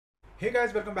Hey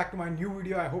guys, welcome back to my new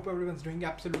video. I hope everyone's doing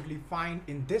absolutely fine.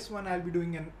 In this one, I'll be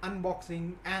doing an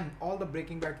unboxing and all the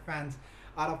Breaking Bad fans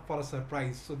are up for a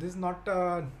surprise. So this is not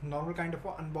a normal kind of a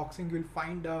unboxing. You'll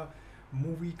find a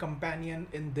movie companion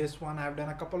in this one. I've done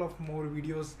a couple of more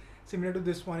videos similar to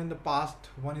this one in the past.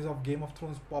 One is of Game of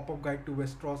Thrones pop-up guide to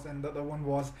Westeros and the other one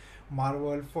was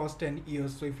Marvel first 10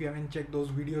 years. So if you haven't checked those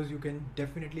videos, you can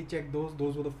definitely check those.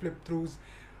 Those were the flip throughs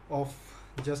of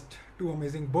just two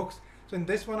amazing books. So in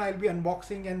this one I'll be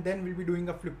unboxing and then we'll be doing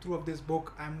a flip through of this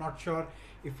book. I'm not sure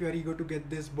if you are eager to get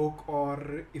this book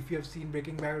or if you have seen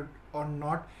Breaking Bad or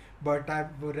not, but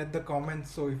I've read the comments.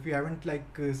 So if you haven't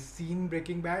seen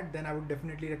Breaking Bad, then I would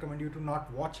definitely recommend you to not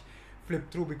watch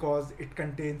flip through because it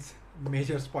contains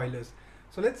major spoilers.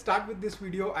 So let's start with this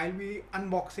video. I'll be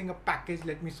unboxing a package.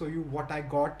 Let me show you what I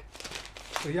got.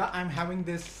 So yeah, I'm having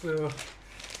this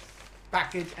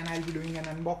package and I'll be doing an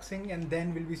unboxing and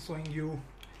then we'll be showing you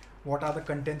what are the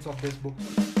contents of this book.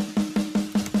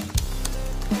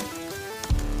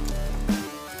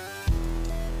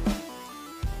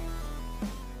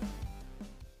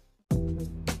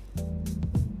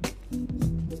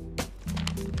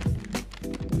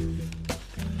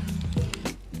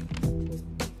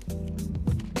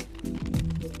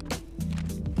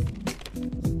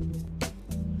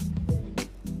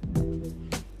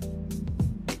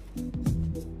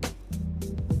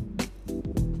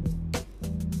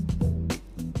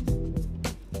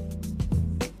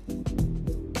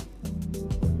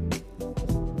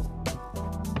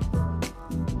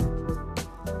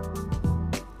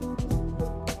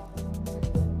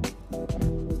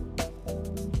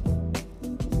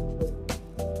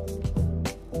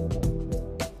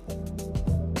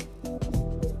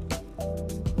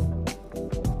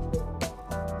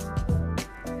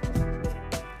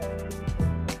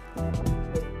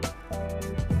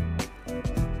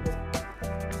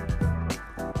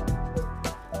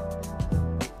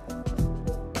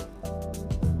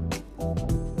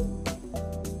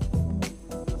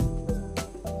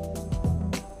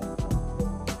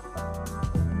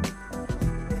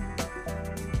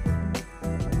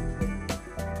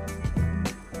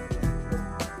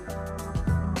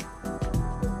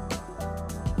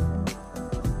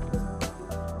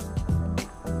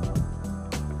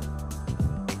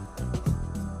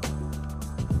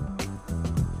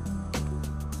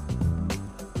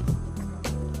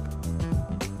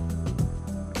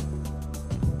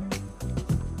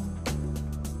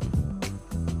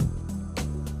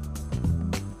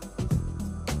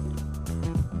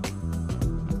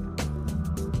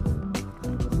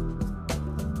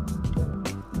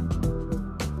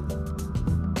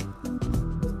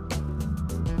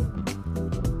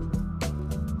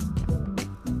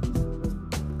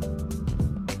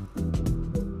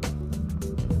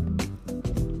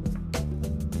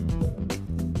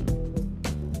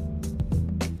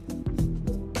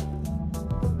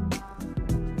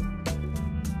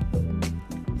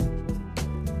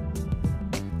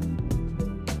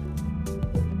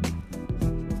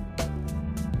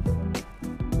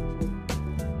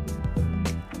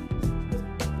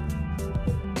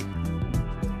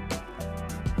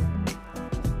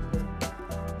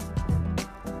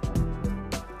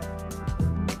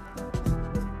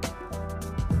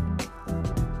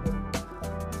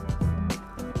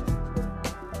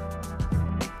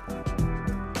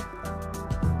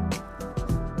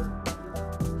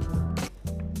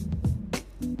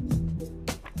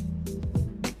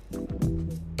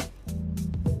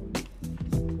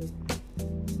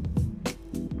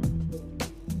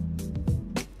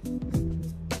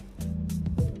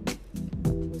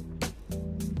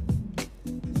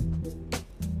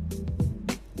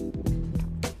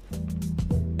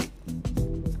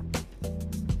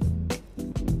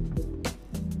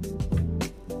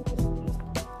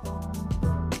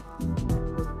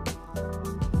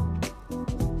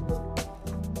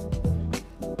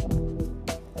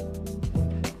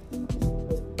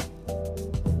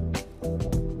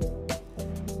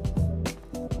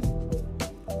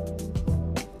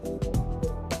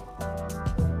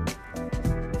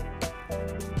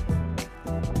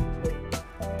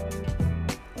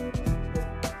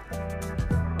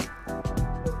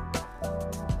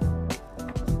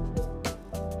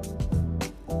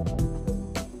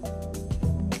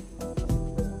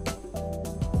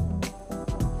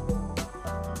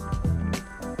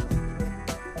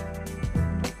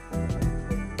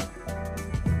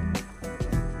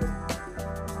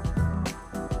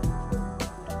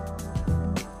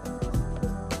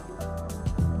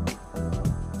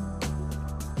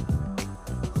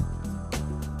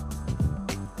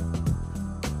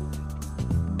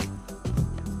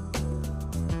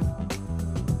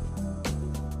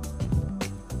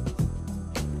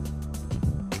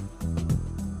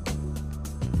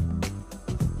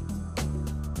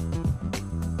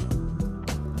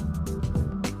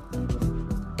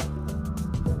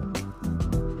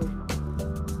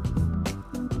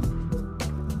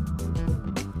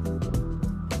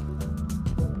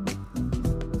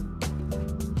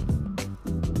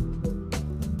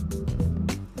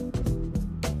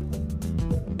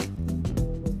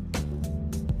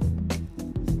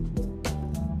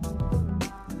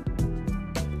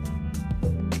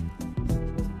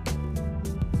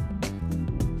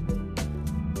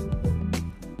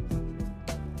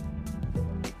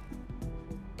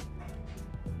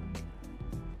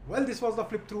 Well, this was the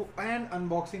flip through and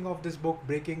unboxing of this book,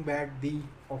 Breaking Bad, the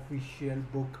official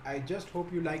book. I just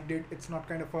hope you liked it. It's not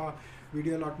kind of a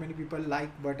video a lot many people like,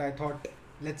 but I thought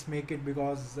let's make it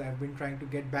because I've been trying to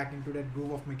get back into that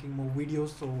groove of making more videos.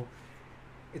 So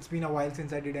it's been a while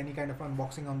since I did any kind of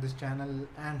unboxing on this channel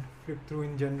and flip through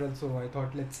in general. So I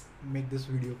thought let's make this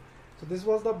video. So this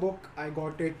was the book. I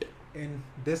got it in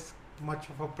this much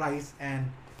of a price,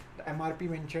 and the MRP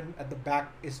mentioned at the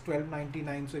back is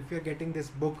 $12.99. So if you're getting this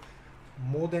book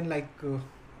more than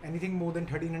anything more than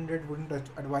 1300, wouldn't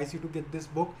advise you to get this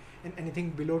book, and anything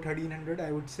below 1300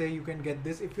 I would say you can get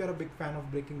this if you're a big fan of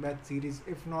Breaking Bad series.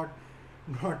 If not,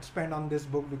 not spend on this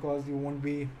book because you won't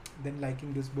be then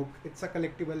liking this book. It's a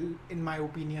collectible in my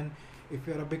opinion. If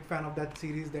you're a big fan of that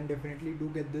series, then definitely do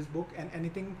get this book, and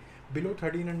anything below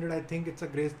 1300 I think it's a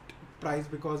great price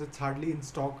because it's hardly in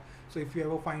stock. So if you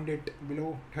ever find it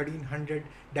below 1300,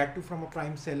 that too from a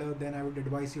prime seller, then I would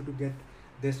advise you to get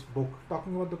this book.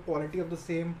 Talking about the quality of the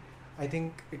same, I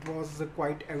think it was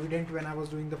quite evident when I was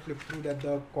doing the flip through that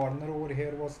the corner over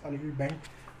here was a little bent,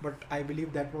 but I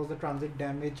believe that was the transit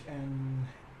damage and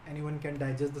anyone can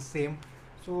digest the same.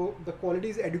 So the quality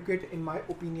is adequate in my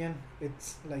opinion.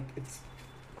 It's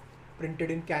printed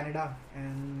in Canada,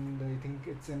 and I think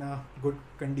it's in a good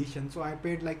condition. So I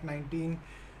paid like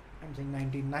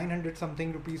 900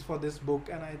 something rupees for this book,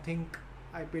 and I think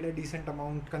I paid a decent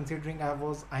amount considering I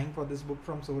was eyeing for this book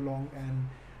from so long and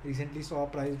recently saw a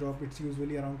price drop. It's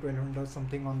usually around 1200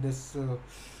 something on this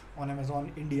on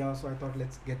Amazon India. So I thought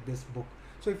let's get this book.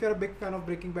 So if you're a big fan of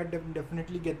Breaking Bad,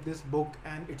 definitely get this book,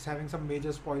 and it's having some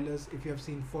major spoilers. If you have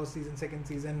seen first season, second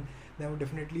season, then I would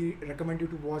definitely recommend you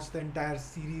to watch the entire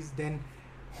series, then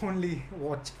only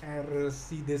watch or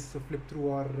see this flip through,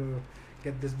 or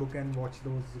get this book and watch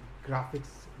those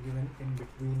graphics given in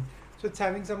between. So it's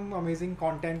having some amazing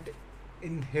content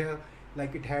in here,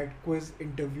 like it had quiz,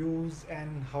 interviews,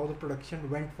 and how the production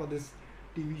went for this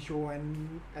TV show.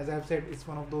 And as I've said, it's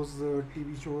one of those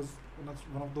TV shows,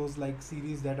 one of those like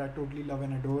series that I totally love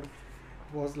and adore.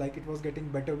 It was getting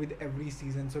better with every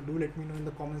season. So do let me know in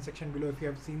the comment section below if you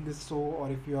have seen this show or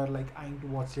if you are like eyeing to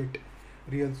watch it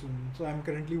real soon. So I'm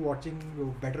currently watching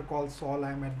Better Call Saul.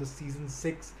 I'm at the season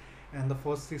 6, and the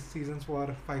first 6 seasons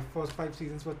were first 5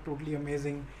 seasons were totally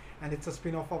amazing, and it's a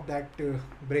spin-off of that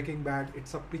Breaking Bad.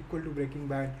 It's a prequel to Breaking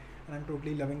Bad, and I'm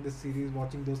totally loving this series,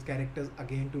 watching those characters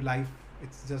again to life.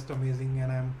 It's just amazing,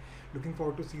 and I'm looking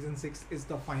forward to season 6 is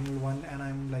the final one, and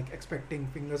I'm like expecting,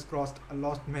 fingers crossed, a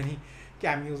lot many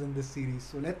cameos in this series.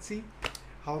 So let's see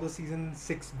how the season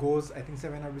 6 goes. I think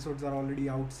 7 episodes are already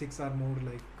out, 6 are more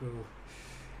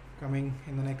coming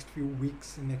in the next few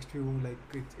weeks, in next few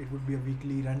it would be a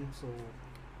weekly run, so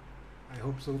I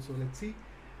hope so. So let's see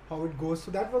how it goes.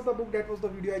 So that was the book, that was the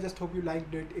video. I just hope you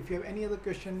liked it. If you have any other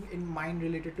question in mind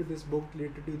related to this book,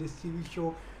 related to this TV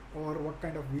show, or what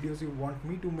kind of videos you want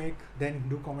me to make, then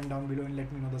do comment down below and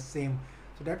let me know the same.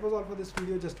 So that was all for this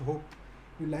video. Just hope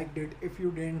you liked it. If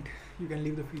you didn't, you can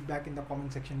leave the feedback in the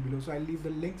comment section below. So I'll leave the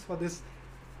links for this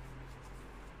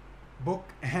book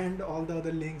and all the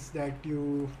other links that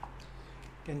you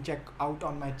can check out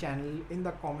on my channel in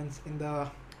the comments in the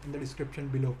description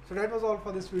below. So that was all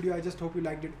for this video. I just hope you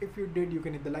liked it. If you did, you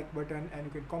can hit the like button, and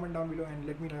you can comment down below and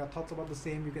let me know your thoughts about the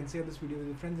same. You can share this video with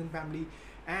your friends and family,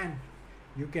 and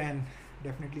you can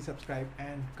definitely subscribe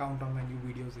and count on my new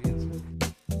videos real soon.